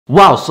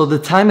Wow, so the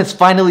time has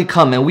finally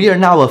come and we are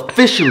now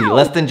officially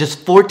less than just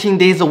 14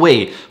 days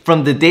away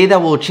from the day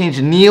that will change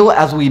NIO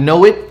as we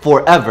know it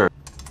forever.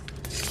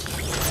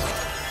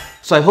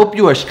 So I hope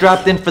you are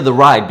strapped in for the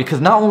ride,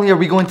 because not only are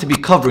we going to be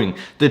covering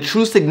the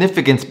true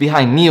significance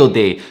behind NIO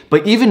Day,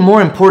 but even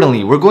more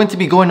importantly, we're going to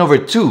be going over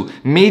two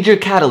major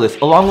catalysts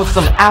along with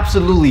some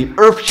absolutely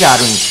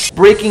earth-shattering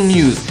breaking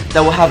news that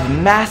will have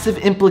massive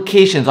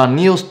implications on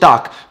NIO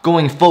stock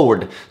going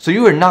forward. So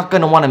you are not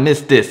going to want to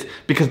miss this,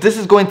 because this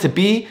is going to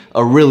be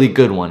a really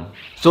good one.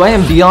 So I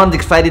am beyond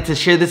excited to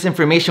share this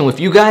information with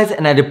you guys,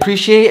 and I'd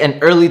appreciate an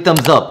early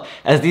thumbs up,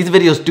 as these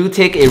videos do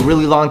take a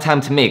really long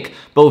time to make.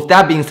 But with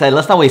that being said,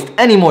 let's not waste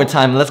any more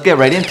time, let's get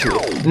right into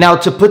it. Now,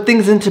 to put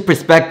things into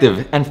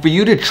perspective, and for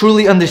you to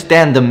truly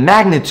understand the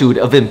magnitude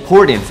of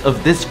importance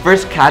of this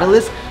first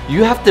catalyst,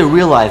 you have to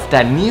realize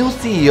that NIO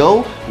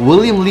CEO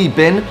William Lee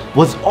Bin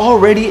was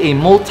already a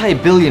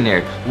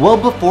multi-billionaire well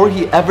before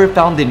he ever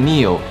founded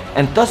NIO,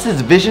 and thus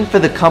his vision for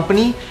the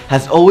company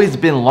has always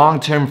been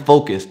long-term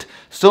focused.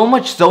 So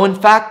much so, in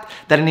fact,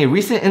 that in a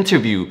recent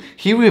interview,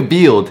 he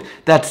revealed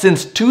that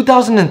since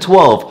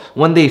 2012,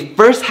 when they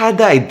first had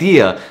the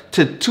idea,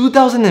 to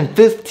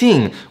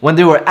 2015, when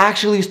they were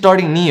actually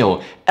starting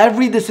NIO,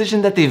 every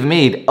decision that they've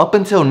made up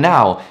until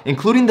now,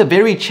 including the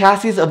very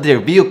chassis of their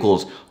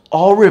vehicles,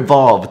 all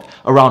revolved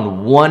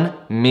around one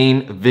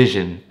main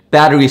vision: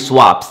 battery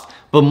swaps.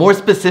 But more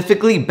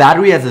specifically,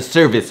 battery as a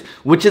service,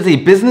 which is a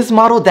business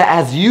model that,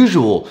 as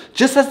usual,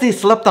 just as they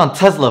slept on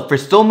Tesla for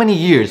so many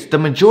years, the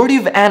majority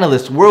of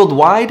analysts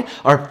worldwide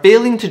are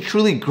failing to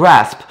truly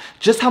grasp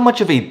just how much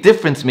of a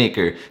difference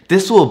maker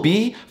this will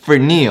be for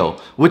NIO,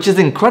 which is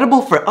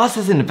incredible for us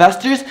as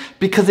investors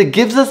because it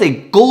gives us a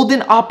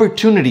golden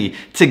opportunity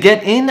to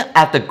get in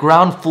at the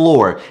ground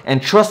floor.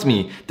 And trust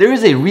me, there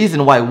is a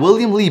reason why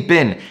William Lee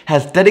Bin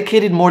has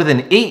dedicated more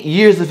than 8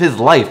 years of his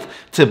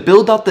life to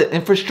build out the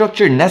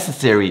infrastructure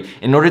necessary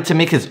in order to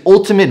make his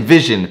ultimate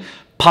vision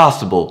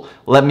possible.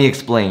 Let me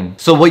explain.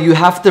 So what you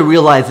have to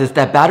realize is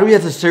that battery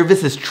as a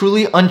service is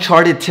truly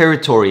uncharted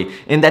territory,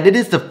 in that it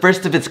is the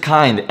first of its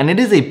kind, and it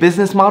is a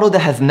business model that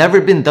has never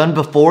been done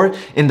before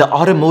in the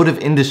automotive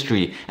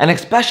industry, and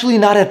especially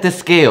not at this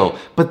scale.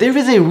 But there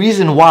is a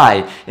reason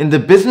why in the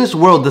business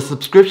world the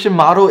subscription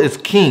model is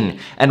king,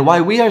 and why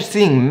we are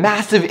seeing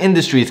massive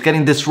industries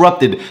getting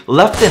disrupted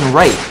left and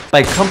right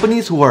by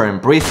companies who are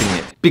embracing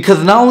it.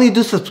 Because not only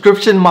do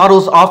subscription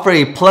models offer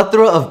a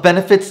plethora of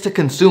benefits to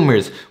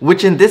consumers,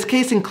 which in this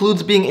case includes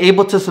being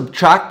able to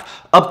subtract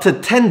up to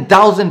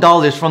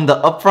 $10,000 from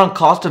the upfront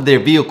cost of their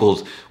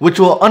vehicles, which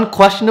will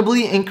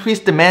unquestionably increase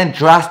demand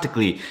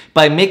drastically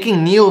by making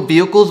NIO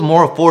vehicles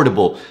more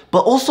affordable.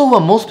 But also,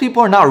 what most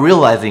people are not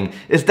realizing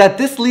is that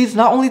this leads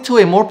not only to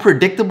a more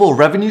predictable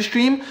revenue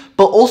stream,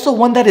 but also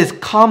one that is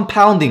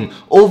compounding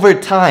over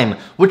time,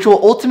 which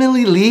will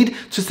ultimately lead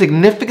to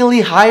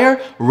significantly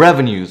higher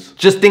revenues.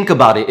 Just think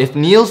about it. If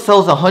NIO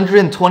sells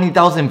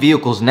 120,000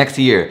 vehicles next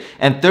year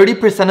and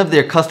 30% of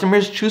their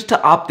customers choose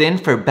to opt in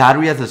for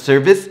battery as a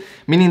service,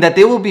 meaning that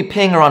they will be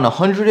paying around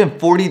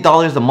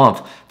 $140 a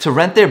month to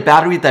rent their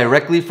battery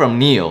directly from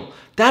NIO.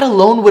 That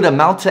alone would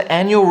amount to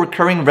annual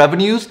recurring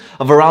revenues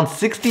of around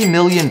 $60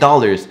 million,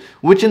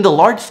 which in the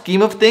large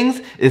scheme of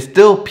things is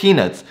still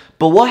peanuts.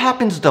 But what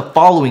happens the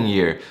following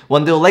year,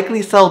 when they'll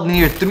likely sell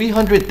near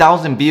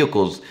 300,000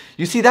 vehicles?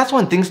 You see, that's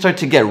when things start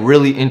to get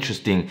really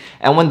interesting,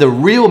 and when the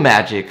real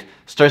magic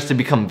starts to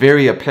become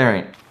very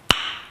apparent.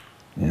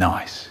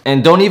 Nice.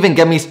 And don't even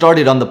get me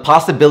started on the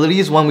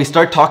possibilities when we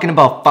start talking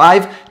about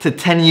 5 to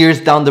 10 years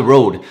down the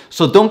road.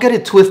 So don't get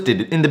it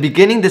twisted. In the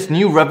beginning, this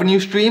new revenue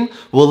stream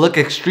will look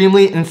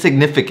extremely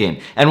insignificant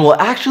and will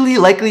actually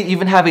likely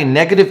even have a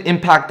negative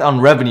impact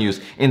on revenues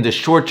in the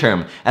short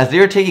term, as they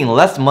are taking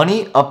less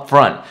money up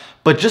front.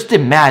 But just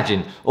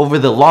imagine over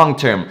the long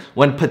term,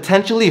 when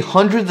potentially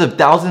hundreds of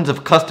thousands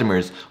of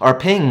customers are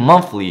paying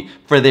monthly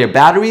for their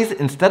batteries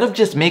instead of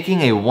just making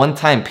a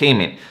one-time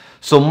payment.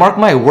 So mark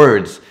my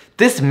words,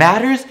 this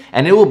matters,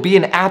 and it will be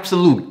an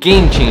absolute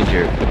game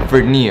changer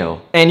for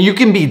NIO. And you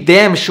can be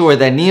damn sure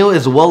that NIO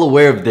is well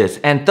aware of this,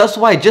 and thus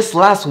why just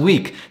last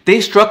week they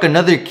struck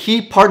another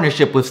key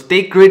partnership with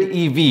State Grid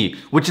EV,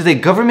 which is a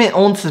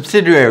government-owned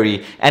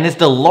subsidiary and is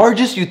the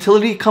largest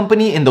utility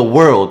company in the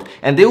world,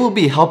 and they will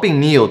be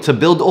helping NIO to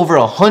build over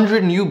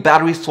 100 new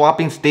battery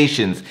swapping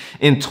stations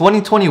in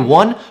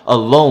 2021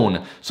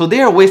 alone. So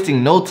they are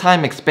wasting no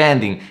time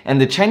expanding,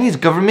 and the Chinese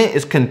government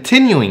is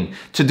continuing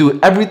to do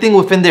everything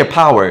within their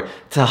power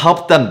to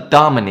help them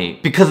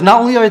dominate. Because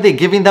not only are they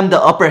giving them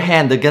the upper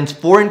hand against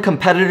foreign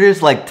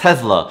competitors like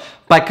Tesla,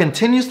 by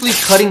continuously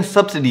cutting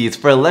subsidies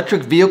for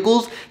electric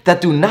vehicles that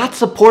do not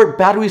support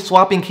battery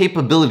swapping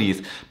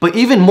capabilities, but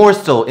even more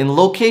so in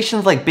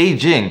locations like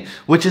Beijing,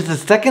 which is the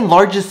second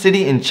largest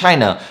city in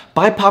China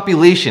by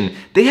population.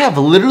 They have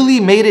literally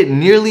made it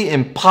nearly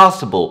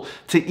impossible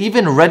to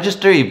even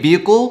register a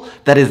vehicle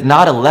that is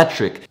not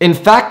electric. In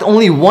fact,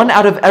 only 1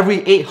 out of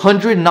every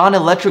 800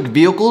 non-electric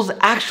vehicles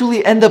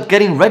actually end up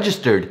getting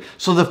registered.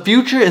 So the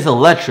future is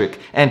electric,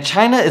 and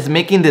China is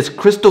making this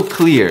crystal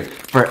clear.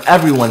 for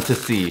everyone to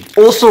see.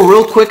 Also,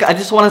 real quick, I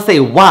just want to say,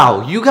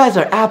 wow, you guys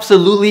are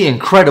absolutely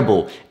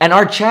incredible. And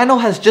our channel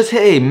has just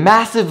hit a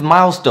massive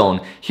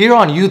milestone here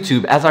on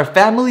YouTube, as our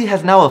family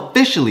has now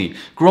officially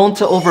grown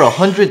to over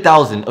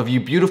 100,000 of you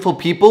beautiful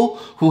people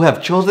who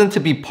have chosen to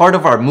be part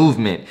of our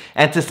movement.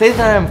 And to say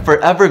that I am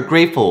forever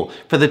grateful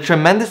for the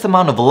tremendous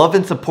amount of love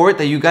and support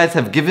that you guys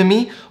have given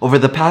me over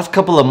the past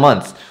couple of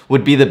months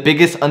would be the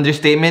biggest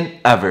understatement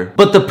ever.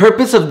 But the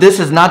purpose of this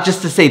is not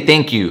just to say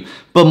thank you,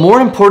 but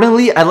more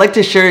importantly, I'd like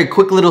to share a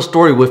quick little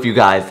story with you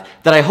guys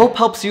that I hope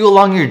helps you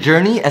along your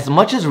journey as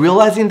much as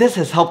realizing this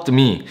has helped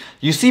me.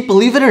 You see,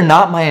 believe it or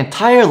not, my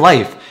entire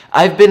life,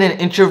 I've been an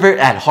introvert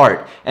at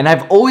heart, and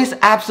I've always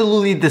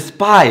absolutely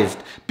despised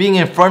being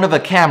in front of a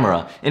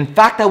camera. In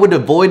fact, I would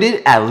avoid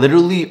it at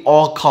literally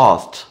all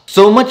costs.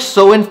 So much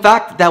so, in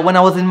fact, that when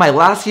I was in my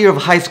last year of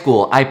high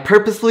school, I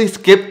purposely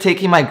skipped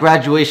taking my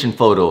graduation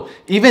photo,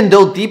 even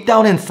though deep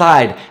down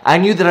inside, I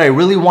knew that I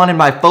really wanted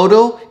my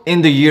photo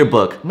in the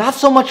yearbook. Not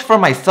so much for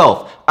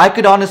myself, I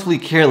could honestly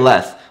care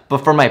less,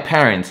 but for my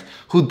parents,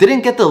 who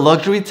didn't get the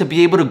luxury to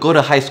be able to go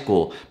to high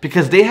school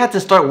because they had to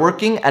start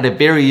working at a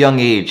very young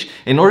age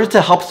in order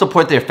to help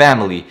support their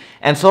family.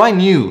 And so I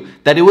knew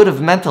that it would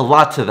have meant a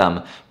lot to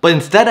them. But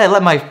instead, I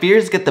let my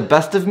fears get the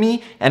best of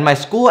me, and my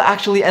school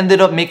actually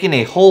ended up making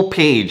a whole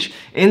page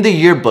in the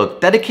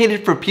yearbook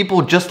dedicated for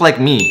people just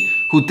like me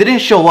who didn't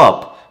show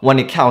up when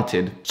it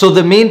counted. So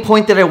the main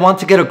point that I want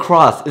to get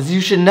across is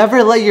you should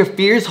never let your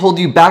fears hold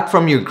you back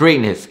from your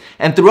greatness.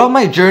 And throughout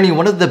my journey,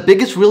 one of the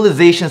biggest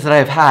realizations that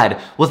I've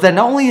had was that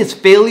not only is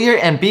failure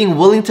and being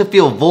willing to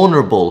feel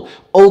vulnerable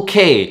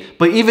okay,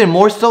 but even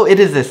more so,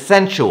 it is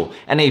essential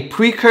and a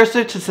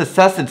precursor to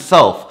success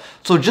itself.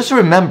 So just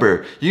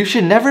remember, you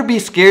should never be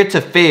scared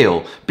to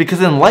fail,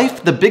 because in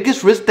life, the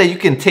biggest risk that you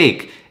can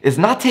take is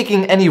not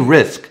taking any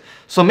risk.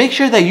 So make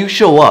sure that you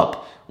show up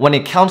when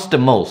it counts the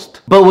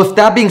most. But with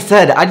that being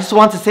said, I just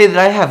want to say that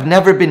I have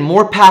never been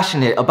more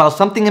passionate about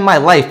something in my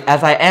life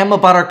as I am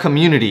about our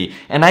community,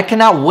 and I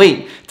cannot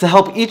wait to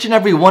help each and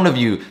every one of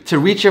you to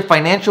reach your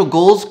financial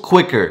goals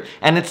quicker.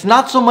 And it's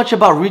not so much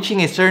about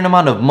reaching a certain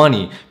amount of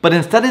money, but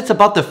instead it's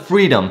about the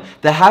freedom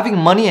that having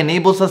money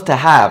enables us to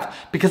have,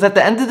 because at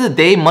the end of the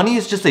day, money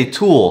is just a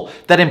tool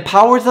that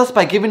empowers us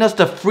by giving us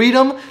the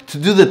freedom to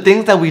do the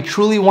things that we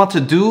truly want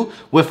to do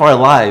with our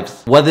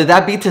lives. Whether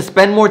that be to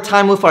spend more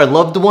time with our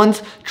loved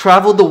ones,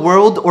 travel the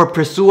world, or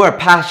pursue our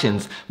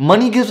passions,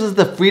 money gives us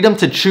the freedom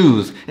to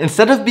choose,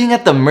 instead of being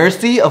at the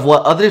mercy of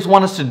what others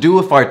want us to do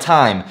with our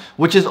time,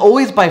 which is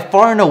always by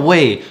far and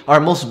away our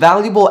most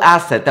valuable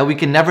asset that we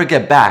can never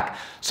get back.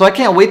 So I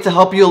can't wait to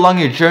help you along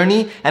your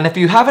journey, and if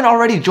you haven't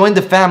already joined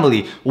the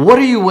family, what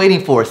are you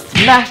waiting for?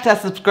 Smash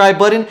that subscribe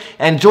button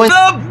and join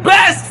the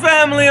best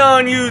family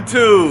on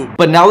YouTube!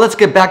 But now let's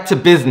get back to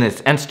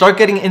business and start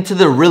getting into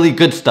the really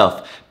good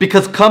stuff,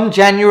 because come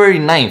January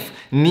 9th,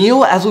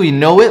 NIO as we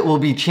know it will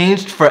be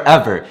changed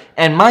forever.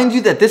 And mind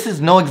you that this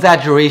is no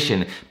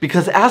exaggeration,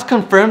 because as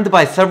confirmed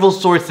by several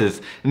sources,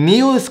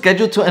 NIO is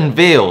scheduled to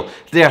unveil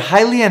their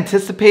highly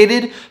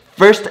anticipated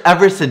first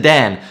ever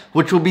sedan,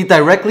 which will be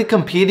directly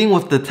competing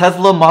with the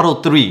Tesla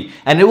Model 3,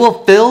 and it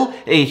will fill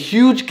a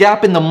huge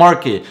gap in the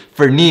market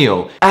for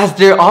NIO, as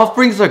their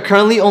offerings are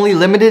currently only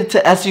limited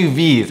to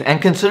SUVs,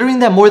 and considering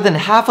that more than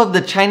half of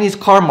the Chinese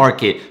car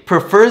market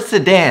prefers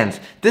sedans,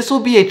 this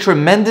will be a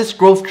tremendous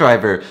growth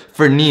driver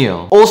for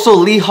NIO. Also,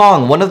 Li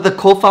Hong, one of the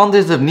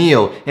co-founders of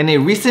NIO, in a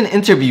recent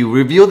interview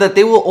revealed that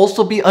they will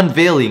also be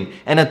unveiling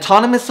an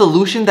autonomous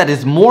solution that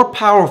is more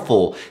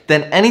powerful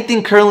than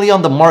anything currently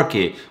on the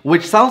market,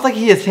 which sounds like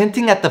he is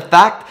hinting at the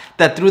fact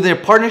that through their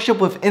partnership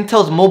with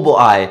Intel's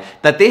Mobileye,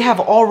 that they have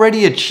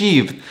already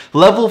achieved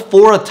level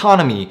 4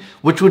 autonomy,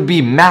 which would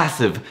be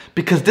massive,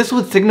 because this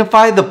would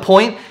signify the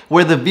point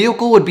where the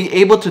vehicle would be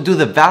able to do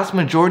the vast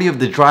majority of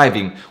the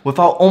driving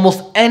without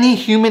almost any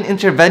human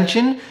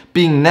intervention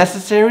being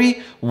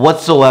necessary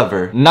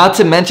whatsoever. Not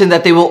to mention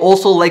that they will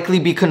also likely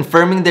be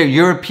confirming their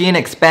European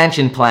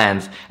expansion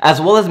plans,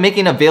 as well as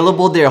making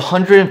available their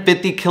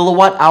 150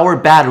 kilowatt hour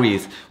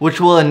batteries,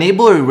 which will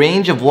enable a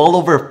range of well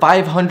over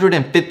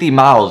 550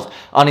 miles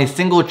on a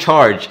single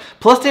charge.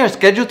 Plus, they are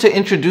scheduled to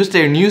introduce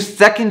their new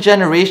second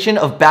generation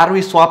of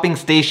battery swapping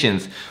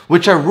stations,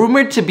 which are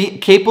rumored to be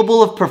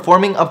capable of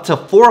performing up to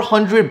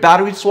 400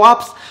 battery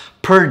swaps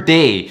per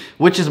day,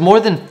 which is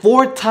more than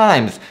 4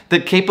 times the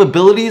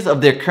capabilities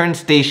of their current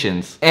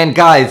stations. And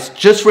guys,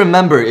 just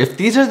remember, if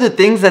these are the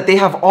things that they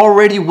have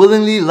already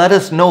willingly let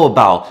us know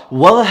about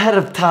well ahead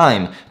of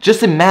time,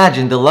 just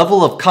imagine the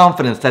level of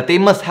confidence that they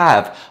must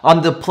have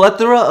on the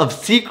plethora of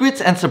secrets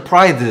and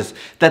surprises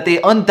that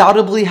they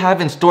undoubtedly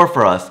have in store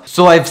for us.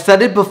 So I've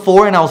said it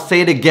before and I'll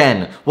say it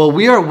again, what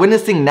we are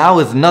witnessing now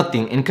is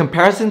nothing in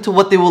comparison to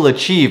what they will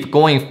achieve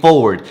going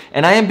forward,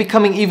 and I am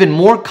becoming even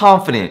more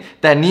confident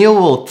that NIO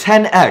will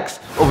 10x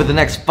over the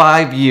next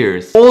 5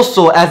 years.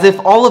 Also, as if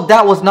all of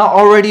that was not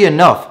already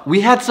enough,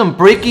 we had some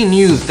breaking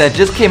news that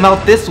just came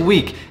out this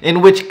week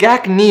in which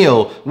GAC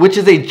NIO, which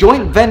is a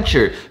joint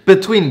venture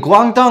between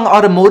Guangdong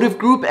Automotive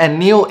Group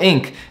and NIO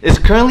Inc., is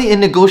currently in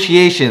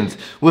negotiations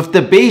with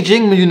the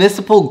Beijing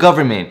municipal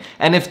government,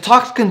 and if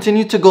talks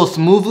continue to go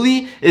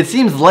smoothly, it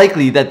seems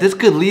likely that this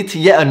could lead to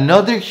yet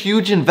another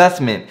huge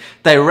investment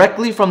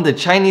directly from the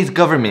Chinese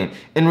government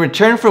in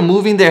return for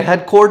moving their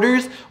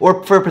headquarters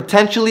or for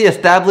potentially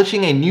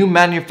establishing a new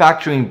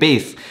manufacturing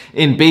base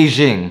in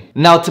Beijing.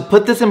 Now, to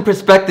put this in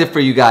perspective for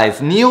you guys,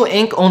 NIO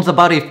Inc. owns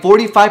about a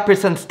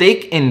 45%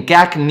 stake in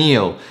GAC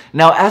NIO.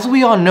 Now, as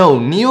we all know,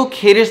 NIO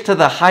caters to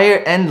the higher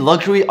end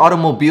luxury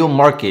automobile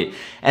market,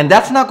 and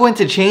that's not going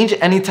to change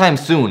anytime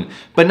soon.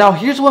 But now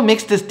here's what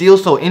makes this deal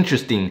so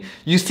interesting.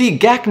 You see,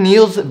 GAC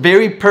NIO's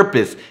very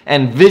purpose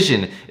and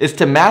vision is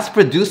to mass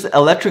produce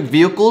electric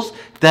vehicles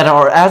that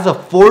are as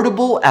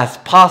affordable as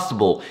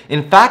possible.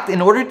 In fact,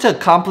 in order to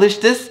accomplish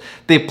this,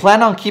 they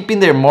plan on keeping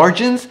their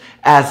margins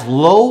as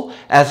low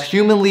as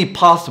humanly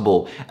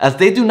possible, as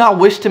they do not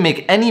wish to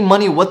make any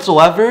money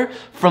whatsoever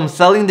from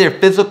selling their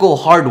physical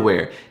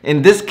hardware,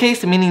 in this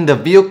case meaning the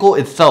vehicle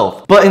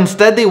itself, but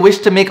instead they wish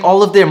to make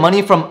all of their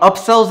money from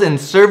upsells in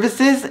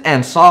services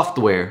and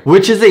software,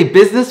 which is a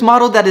business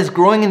model that is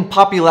growing in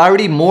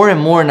popularity more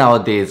and more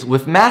nowadays,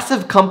 with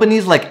massive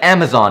companies like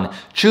Amazon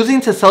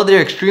choosing to sell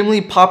their extremely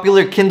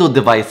popular Kindle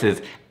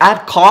devices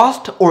at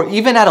cost or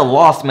even at a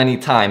loss many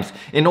times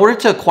in order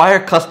to acquire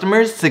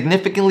customers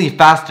significantly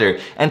faster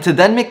and to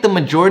then make the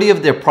majority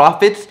of their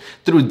profits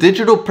through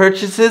digital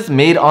purchases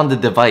made on the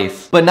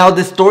device. But now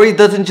this story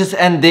doesn't just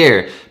end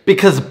there,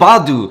 because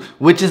Baidu,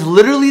 which is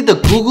literally the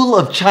Google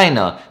of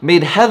China,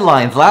 made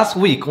headlines last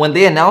week when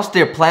they announced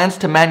their plans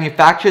to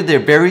manufacture their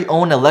very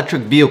own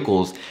electric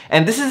vehicles.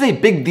 And this is a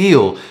big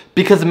deal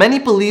because many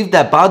believe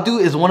that Baidu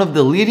is one of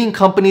the leading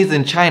companies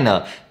in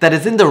China that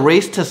is in the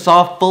race to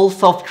solve full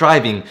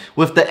self-driving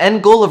with the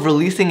end goal of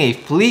releasing a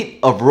fleet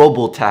of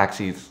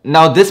robo-taxis.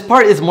 Now this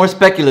part is more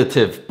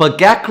speculative, but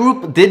GAC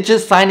Group did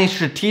just sign a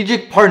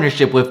strategic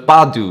partnership with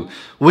Baidu,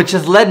 which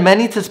has led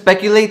many to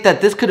speculate that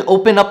this could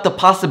open up the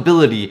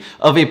possibility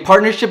of a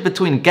partnership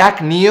between GAC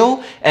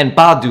NIO and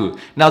Baidu.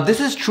 Now this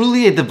is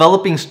truly a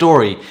developing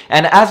story,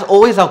 and as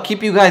always I'll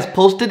keep you guys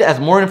posted as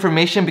more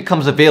information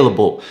becomes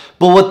available.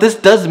 But what this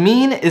does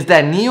mean is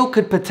that NIO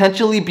could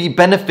potentially be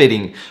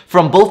benefiting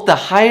from both the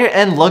higher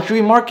end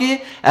luxury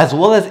market as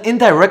well as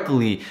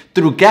indirectly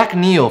through GAC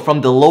NIO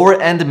from the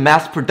lower end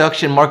mass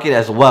production market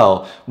as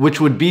well, which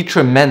would be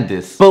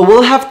tremendous. But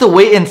we'll have to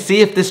wait and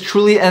see if this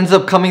truly ends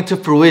up coming to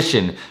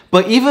fruition.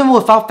 But even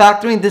without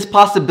factoring this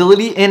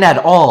possibility in at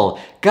all,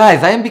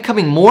 guys, I am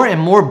becoming more and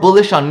more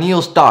bullish on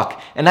NIO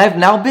stock, and I've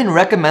now been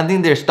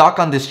recommending their stock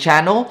on this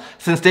channel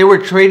since they were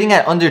trading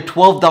at under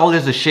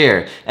 $12 a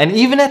share. And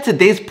even at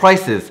today's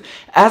prices,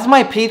 as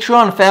my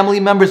Patreon family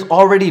members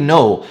already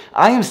know,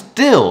 I am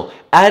still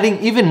adding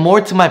even more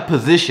to my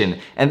position,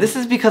 and this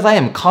is because I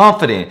am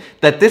confident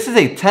that this is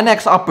a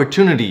 10x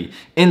opportunity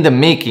in the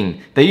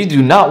making that you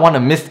do not want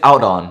to miss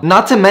out on.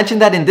 Not to mention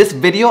that in this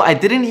video, I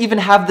didn't even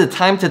have the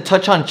time to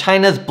touch on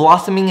China's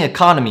blossoming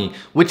economy,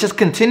 which has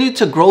continued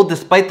to grow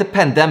despite the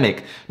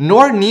pandemic,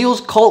 nor NIO's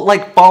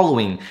cult-like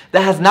following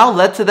that has now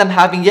led to them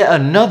having yet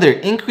another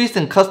increase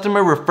in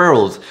customer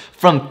referrals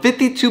from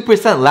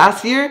 52%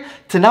 last year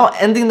to now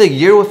ending the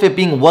year with it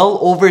being well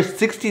over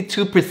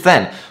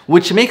 62%,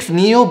 which makes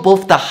NIO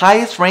both the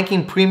highest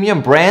ranking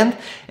premium brand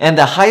and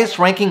the highest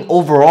ranking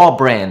overall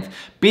brand,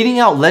 beating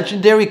out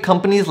legendary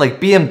companies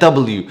like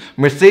BMW,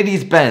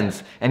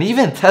 Mercedes-Benz, and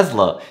even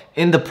Tesla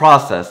in the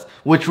process,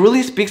 which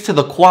really speaks to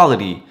the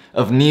quality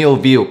of NIO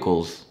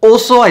vehicles.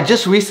 Also, I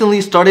just recently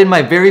started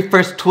my very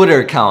first Twitter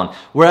account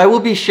where I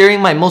will be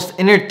sharing my most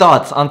inner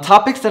thoughts on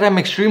topics that I'm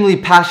extremely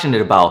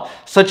passionate about,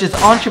 such as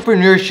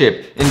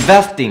entrepreneurship,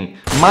 investing,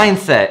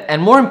 mindset,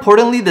 and more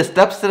importantly, the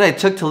steps that I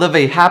took to live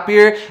a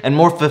happier and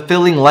more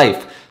fulfilling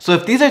life. So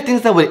if these are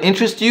things that would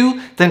interest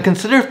you, then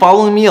consider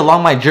following me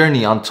along my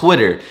journey on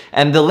Twitter,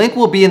 and the link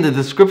will be in the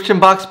description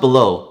box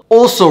below.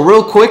 Also,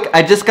 real quick,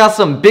 I just got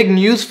some big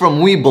news from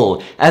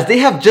WeBull, as they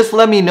have just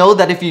let me know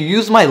that if you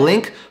use my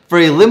link, for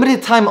a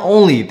limited time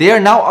only, they are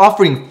now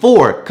offering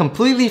 4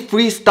 completely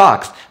free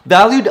stocks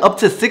valued up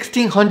to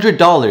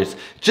 $1,600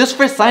 just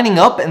for signing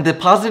up and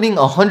depositing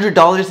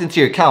 $100 into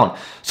your account.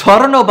 So I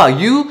don't know about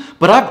you,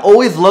 but I've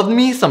always loved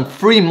me some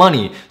free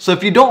money. So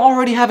if you don't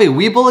already have a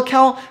WeBull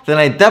account, then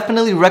I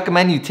definitely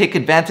recommend you take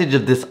advantage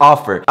of this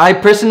offer. I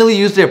personally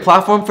use their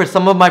platform for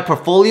some of my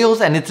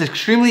portfolios, and it's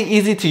extremely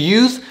easy to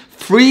use,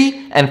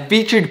 free, and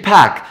featured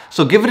pack.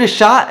 So give it a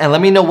shot and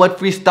let me know what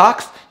free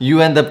stocks you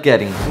end up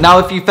getting. Now,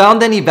 if you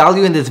found any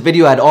value in this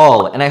video at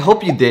all, and I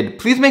hope you did,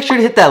 please make sure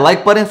to hit that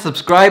like button,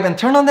 subscribe, and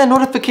turn on that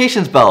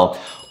notifications bell.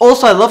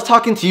 Also, I love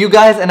talking to you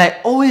guys, and I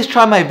always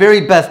try my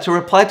very best to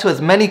reply to as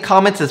many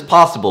comments as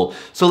possible.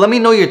 So let me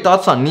know your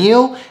thoughts on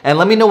NIO, and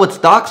let me know what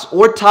stocks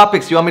or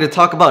topics you want me to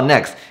talk about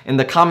next in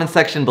the comment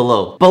section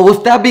below. But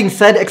with that being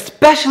said,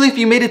 especially if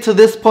you made it to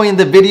this point in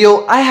the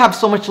video, I have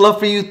so much love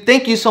for you.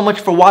 Thank you so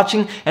much for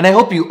watching, and I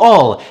hope you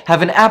all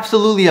have an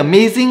absolutely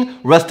amazing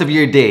rest of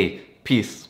your day. Peace.